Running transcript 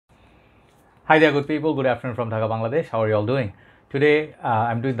Hi there, good people. Good afternoon from Dhaka, Bangladesh. How are you all doing? Today,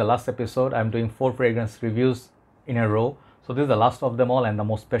 I'm doing the last episode. I'm doing 4 fragrance reviews in a row. So this is the last of them all and the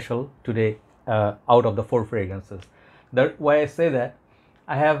most special today out of the 4 fragrances. Why I say that,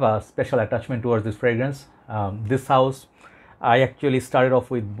 I have a special attachment towards this fragrance. This house, I actually started off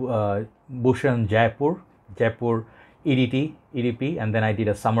with Boucheron Jaipur EDP, and then I did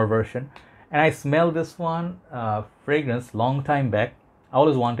a summer version. And I smelled this one fragrance long time back. I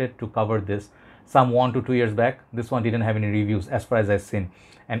always wanted to cover this some 1 to 2 years back. This one didn't have any reviews as far as I've seen,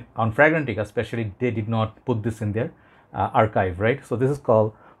 and on Fragrantica especially they did not put this in their archive, right? So this is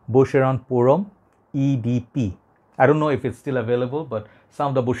called Boucheron Perfume EDP. I don't know if it's still available, but some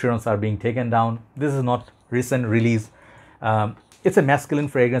of the Boucherons are being taken down. This is not recent release. It's a masculine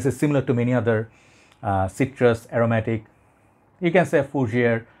fragrance. It's similar to many other citrus, aromatic, you can say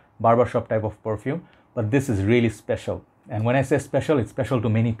fougere, barbershop type of perfume, but this is really special. And when I say special, it's special to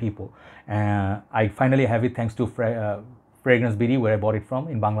many people. I finally have it thanks to Fragrance BD, where I bought it from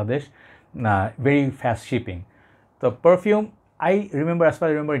in Bangladesh. Very fast shipping. The perfume, I remember, as far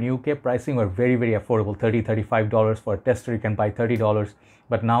as I remember, in UK pricing were very, very affordable. $30, $35 for a tester. You can buy $30,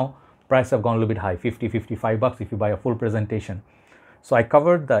 but now prices have gone a little bit high, $50, $55 if you buy a full presentation. So I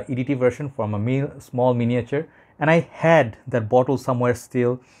covered the EDT version from a small miniature, and I had that bottle somewhere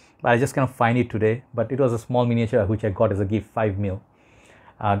still. I just cannot find it today, but it was a small miniature which I got as a gift, 5 ml.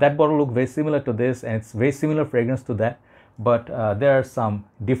 That bottle looked very similar to this, and it's very similar fragrance to that, but there are some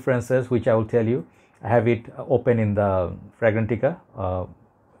differences which I will tell you. I have it open in the Fragrantica.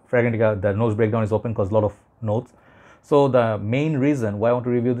 The nose breakdown is open because a lot of notes. So the main reason why I want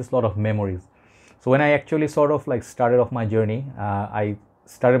to review this, lot of memories. So when I actually sort of like started off my journey, I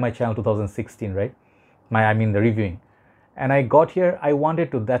started my channel 2016, right? The reviewing. And I got here, I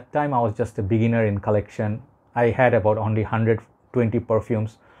wanted to, that time I was just a beginner in collection. I had about only 120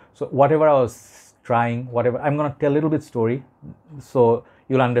 perfumes. So whatever I was trying, I'm going to tell a little bit story so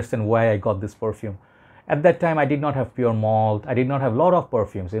you'll understand why I got this perfume. At that time, I did not have pure malt. I did not have a lot of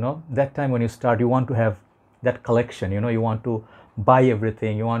perfumes, That time when you start, you want to have that collection, you want to buy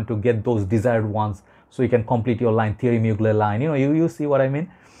everything. You want to get those desired ones so you can complete your line, Thierry Mugler line. You see what I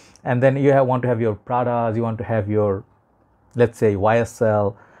mean? And then you want to have your Pradas, you want to have your, let's say,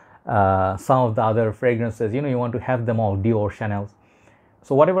 YSL, some of the other fragrances, you want to have them all, Dior, Chanel's.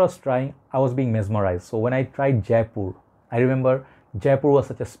 So whatever I was trying, I was being mesmerized. So when I tried Jaipur, I remember Jaipur was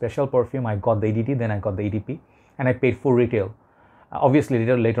such a special perfume. I got the EDT, then I got the EDP, and I paid full retail. Obviously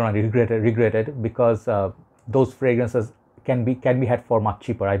later on I regretted because those fragrances can be had for much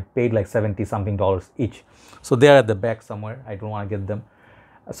cheaper. I paid like 70 something dollars each. So they're at the back somewhere. I don't want to get them.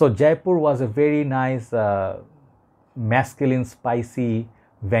 So Jaipur was a very nice masculine, spicy,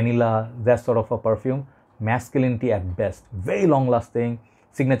 vanilla, that sort of a perfume. Masculinity at best, very long lasting,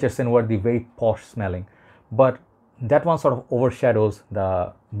 signature scent worthy, very posh smelling. But that one sort of overshadows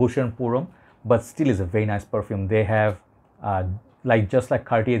the Boucheron Perfume, but still is a very nice perfume. They have just like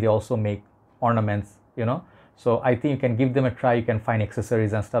Cartier, they also make ornaments, So I think you can give them a try. You can find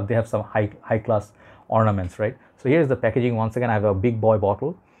accessories and stuff. They have some high class ornaments, right? So here's the packaging. Once again, I have a big boy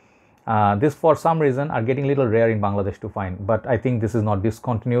bottle. This for some reason are getting a little rare in Bangladesh to find, but I think this is not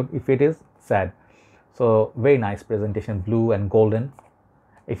discontinued. If it is, sad. So very nice presentation, blue and golden.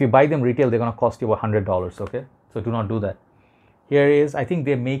 If you buy them retail, they're going to cost you $100, okay? So do not do that. Here is, I think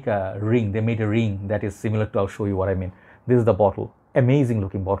they make a ring. They made a ring that is similar to, I'll show you what I mean. This is the bottle. Amazing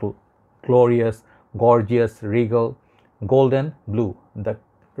looking bottle. Glorious, gorgeous, regal, golden, blue. The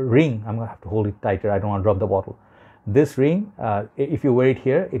ring, I'm going to have to hold it tighter. I don't want to drop the bottle. This ring, if you wear it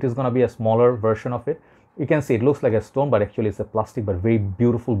here, it is going to be a smaller version of it. You can see it looks like a stone, but actually it's a plastic, but very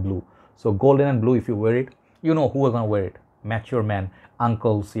beautiful blue. So golden and blue, if you wear it, you know who are going to wear it. Mature men,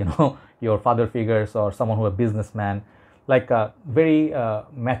 uncles, your father figures, or someone who is a businessman, like a very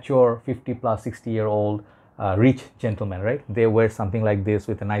mature 50 plus 60-year-old rich gentleman, right? They wear something like this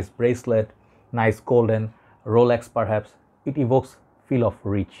with a nice bracelet, nice golden Rolex perhaps. It evokes feel of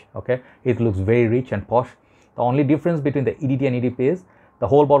rich, okay? It looks very rich and posh. The only difference between the EDT and EDP is the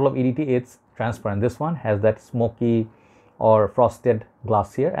whole bottle of EDT, it's transparent. This one has that smoky or frosted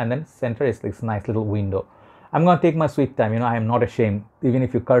glass here, and then center is this nice little window. I'm going to take my sweet time. I am not ashamed. Even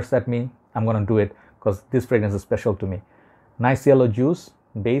if you curse at me, I'm going to do it because this fragrance is special to me. Nice yellow juice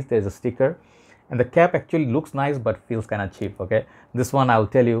base. There's a sticker, and the cap actually looks nice but feels kind of cheap, okay? This one, I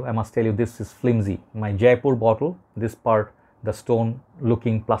must tell you, this is flimsy. My Jaipur bottle, this part, the stone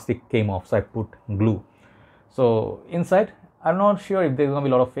looking plastic came off, so I put glue. So inside, I'm not sure if there's going to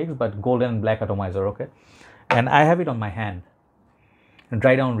be a lot of fakes, but golden and black atomizer, okay? And I have it on my hand.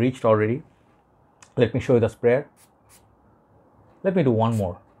 Dry down reached already. Let me show you the sprayer. Let me do one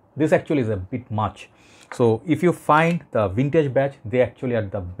more. This actually is a bit much. So if you find the vintage batch, they actually are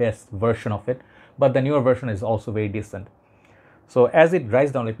the best version of it, but the newer version is also very decent. So as it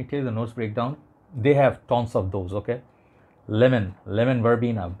dries down, let me tell you the notes breakdown. They have tons of those, okay? Lemon, lemon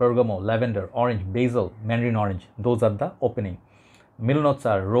verbena, bergamot, lavender, orange, basil, mandarin orange. Those are the opening. Middle notes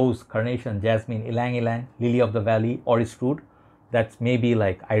are rose, carnation, jasmine, ylang ylang, lily of the valley, orris root. That's maybe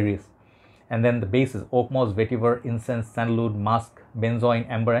like iris. And then the base is oak moss, vetiver, incense, sandalwood, musk, benzoin,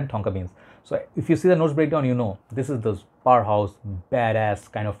 amber, and tonka beans. So if you see the notes breakdown, you know this is those powerhouse,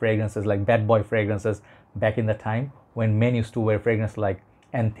 badass kind of fragrances, like bad boy fragrances back in the time when men used to wear fragrance like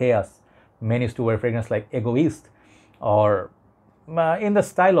Antheas, men used to wear fragrance like Egoist, or in the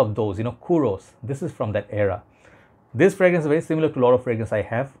style of those, you know, Kuros. This is from that era. This fragrance is very similar to a lot of fragrance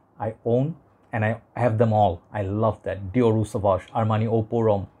I own, and I have them all. I love that. Dior Rouge Sauvage, Armani Eau Pour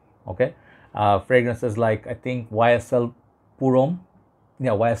Homme, okay? Fragrances like, I think, YSL Pour Homme.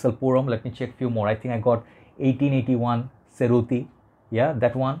 Yeah, YSL Pour Homme. Let me check few more. I think I got 1881 Cerruti. Yeah,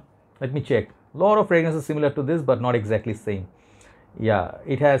 that one. Let me check. A lot of fragrances similar to this, but not exactly same. Yeah,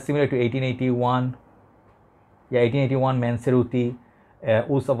 it has similar to 1881. Yeah, 1881 Man Cerruti,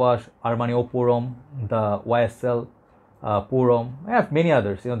 Eau Sauvage, Armani Eau Pour Homme, the YSL Pour Homme. I have many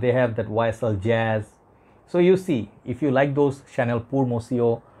others. You know, they have that YSL Jazz. So you see, if you like those Chanel Pour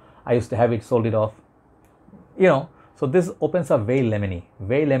Monsieur, I used to have it, sold it off. You know, so this opens up very lemony,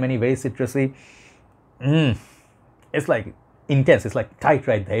 very citrusy. It's like intense. It's like tight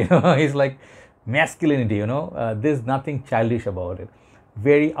right there. You know, it's like masculinity. You know, there's nothing childish about it.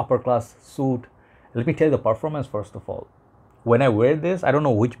 Very upper class suit. Let me tell you the performance first of all. When I wear this, I don't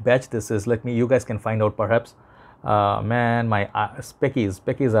know which batch this is. You guys can find out perhaps. Man, my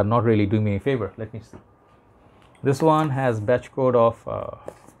speckies are not really doing me a favor. Let me see. This one has batch code of,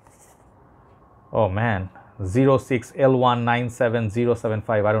 oh man,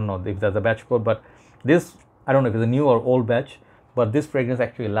 06L197075. I don't know if there's a batch code, but this, I don't know if it's a new or old batch, but this fragrance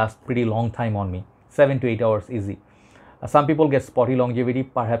actually lasts pretty long time on me. 7 to 8 hours easy. Some people get spotty longevity.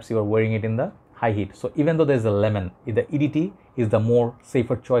 Perhaps you are wearing it in the high heat. So even though there's a lemon, the EDT is the more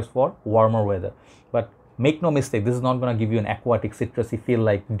safer choice for warmer weather. But make no mistake, this is not going to give you an aquatic citrusy feel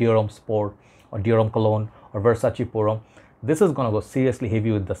like Dior Homme Sport or Dior Homme Cologne or Versace Pour Homme. This is going to go seriously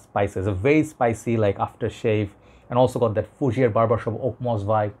heavy with the spices. A very spicy like aftershave, and also got that Fougere Barbershop Oak Moss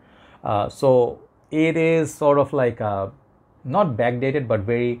vibe. So it is sort of like not backdated, but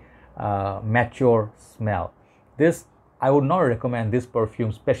very mature smell. This, I would not recommend this perfume,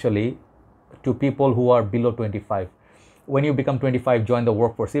 especially to people who are below 25. When you become 25, join the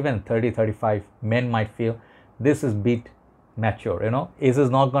workforce, even 30, 35, men might feel this is bit mature, you know. This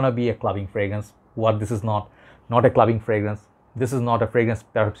is not going to be a clubbing fragrance. What this is not a clubbing fragrance. This is not a fragrance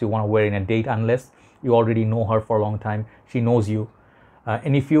perhaps you want to wear in a date unless you already know her for a long time. She knows you.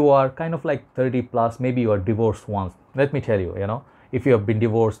 And if you are kind of like 30 plus, maybe you are divorced once. Let me tell you, you know, if you have been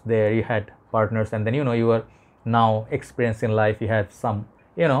divorced there, you had partners, and then, you know, you are now experiencing life, you have some,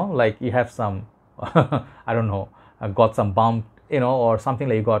 you know, like you have some, I don't know, got some bump, you know, or something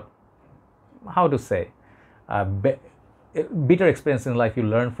like you got, how to say, bitter experience in life, you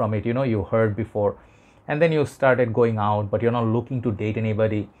learn from it, you know, you heard before, and then you started going out, but you're not looking to date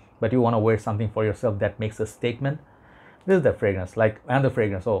anybody, but you want to wear something for yourself that makes a statement. This is the fragrance. Like another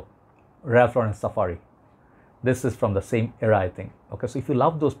fragrance, oh, Ralph Lauren Safari. This is from the same era, I think. Okay, so if you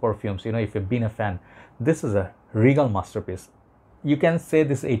love those perfumes, you know, if you've been a fan, this is a regal masterpiece. You can say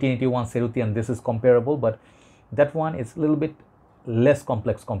this 1881 Cerruti and this is comparable, but that one is a little bit less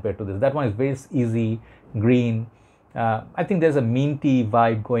complex compared to this. That one is very easy, green. I think there's a minty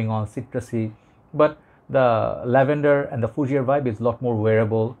vibe going on, citrusy, but the lavender and the Fougere vibe is a lot more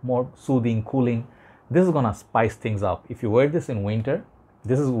wearable, more soothing, cooling. This is gonna spice things up. If you wear this in winter,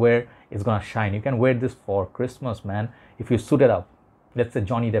 this is where it's gonna shine. You can wear this for Christmas, man. If you suit it up, let's say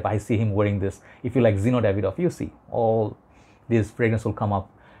Johnny Depp, I see him wearing this. If you like Zeno Davidoff, you see all these fragrances will come up.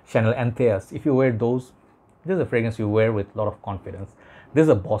 Chanel Antheas, if you wear those, this is a fragrance you wear with a lot of confidence. This is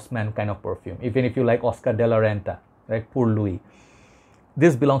a boss man kind of perfume. Even if you like Oscar de la Renta, right, Pour Louis,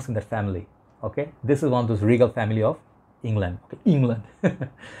 this belongs in that family. Okay, this is one of those regal family of England. Okay, England.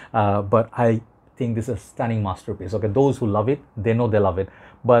 But I think this is a stunning masterpiece. Okay, those who love it, they know they love it.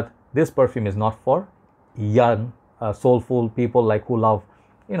 But this perfume is not for young, soulful people like who love,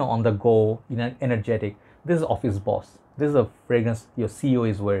 you know, on the go, you know, energetic. This is office boss. This is a fragrance your CEO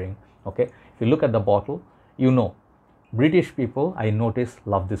is wearing. Okay, if you look at the bottle, you know, British people, I noticed,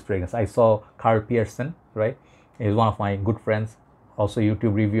 love this fragrance. I saw Carl Pearson, right? He's one of my good friends, also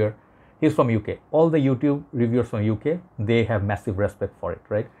YouTube reviewer. He's from UK. All the YouTube reviewers from UK, they have massive respect for it,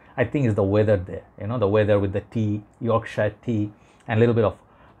 right? I think it's the weather there, you know, the weather with the tea, Yorkshire tea, and a little bit of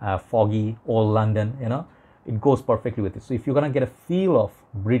foggy old London, you know, it goes perfectly with it. So if you're gonna get a feel of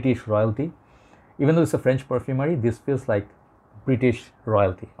British royalty, even though it's a French perfumery, this feels like British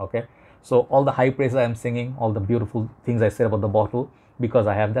royalty. Okay, so all the high praises I'm singing, all the beautiful things I said about the bottle, because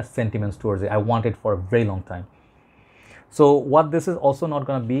I have that sentiments towards it. I want it for a very long time. So what this is also not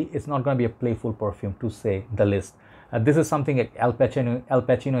going to be, it's not going to be a playful perfume, to say the least. This is something like Al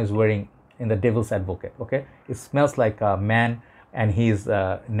Pacino is wearing in The Devil's Advocate. Okay, it smells like a man, and his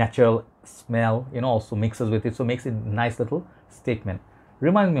natural smell, you know, also mixes with it, so makes it a nice little statement.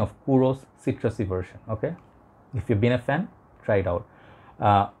 Reminds me of Kuro's citrusy version. Okay, if you've been a fan, try it out.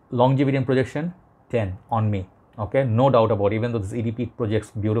 Longevity and projection, 10 on me. Okay, no doubt about it. Even though this EDP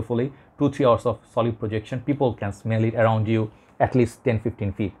projects beautifully, 2-3 hours of solid projection, people can smell it around you at least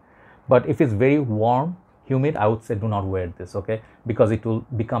 10-15 feet. But if it's very warm, humid, I would say do not wear this. Okay, because it will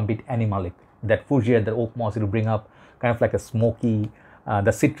become a bit animalic. That fougere, the oak moss, it will bring up kind of like a smoky,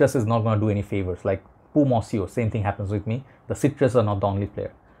 the citrus is not going to do any favors. Like Pou Monsieur, same thing happens with me. The citrus are not the only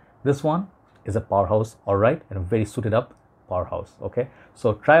player. This one is a powerhouse, all right, and a very suited up powerhouse. Okay,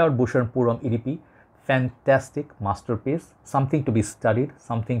 so try out Boucheron Pour Homme EDP. Fantastic masterpiece, something to be studied,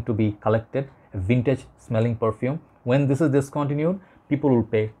 something to be collected, a vintage smelling perfume. When this is discontinued, people will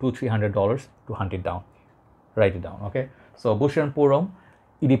pay $200-300 to hunt it down. Write it down. Okay, so Boucheron Pour Homme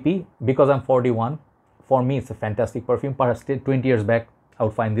EDP, because I'm 41, for me it's a fantastic perfume. Perhaps 20 years back I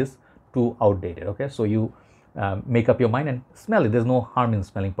would find this too outdated. Okay, so you make up your mind and smell it. There's no harm in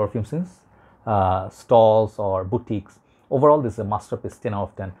smelling perfume since stalls or boutiques. Overall, this is a masterpiece, 10 out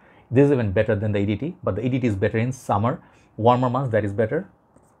of 10. This is even better than the EDT, but the EDT is better in summer. Warmer months, that is better.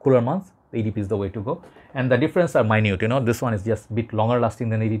 Cooler months, the EDP is the way to go. And the difference are minute, you know. This one is just a bit longer lasting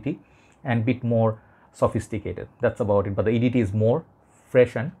than EDT and bit more sophisticated. That's about it. But the EDT is more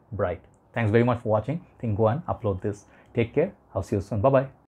fresh and bright. Thanks very much for watching. I think go and upload this. Take care. I'll see you soon. Bye-bye.